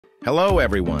Hello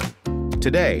everyone!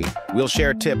 Today, we'll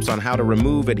share tips on how to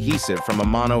remove adhesive from a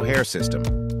mono hair system.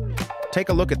 Take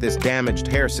a look at this damaged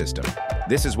hair system.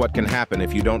 This is what can happen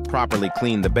if you don't properly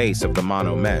clean the base of the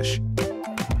mono mesh.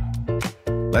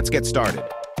 Let's get started.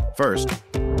 First,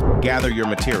 gather your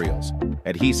materials: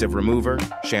 adhesive remover,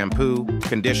 shampoo,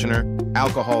 conditioner,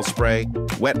 alcohol spray,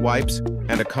 wet wipes,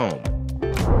 and a comb.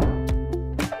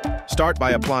 Start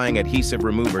by applying adhesive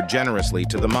remover generously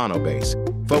to the mono base,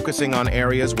 focusing on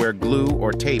areas where glue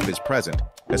or tape is present,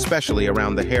 especially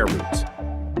around the hair roots.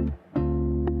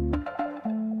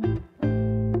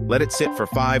 Let it sit for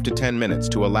 5 to 10 minutes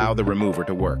to allow the remover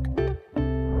to work.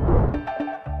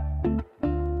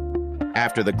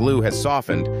 After the glue has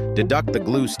softened, deduct the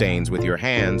glue stains with your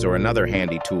hands or another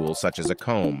handy tool such as a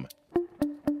comb.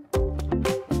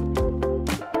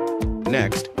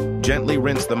 Next, gently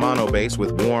rinse the mono base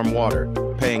with warm water,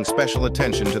 paying special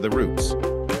attention to the roots.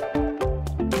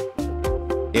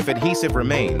 If adhesive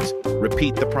remains,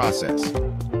 repeat the process.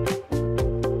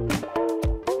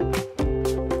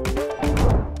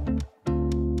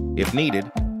 If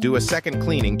needed, do a second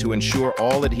cleaning to ensure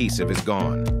all adhesive is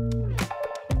gone.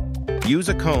 Use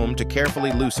a comb to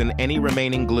carefully loosen any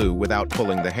remaining glue without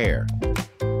pulling the hair.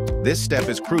 This step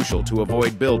is crucial to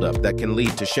avoid buildup that can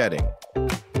lead to shedding.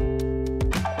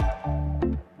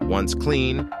 Once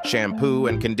clean, shampoo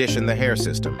and condition the hair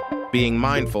system, being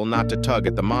mindful not to tug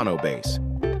at the mono base.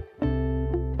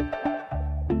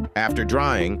 After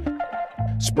drying,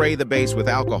 spray the base with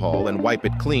alcohol and wipe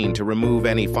it clean to remove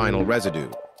any final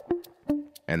residue.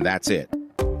 And that's it.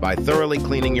 By thoroughly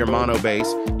cleaning your mono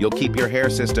base, you'll keep your hair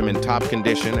system in top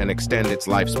condition and extend its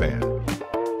lifespan.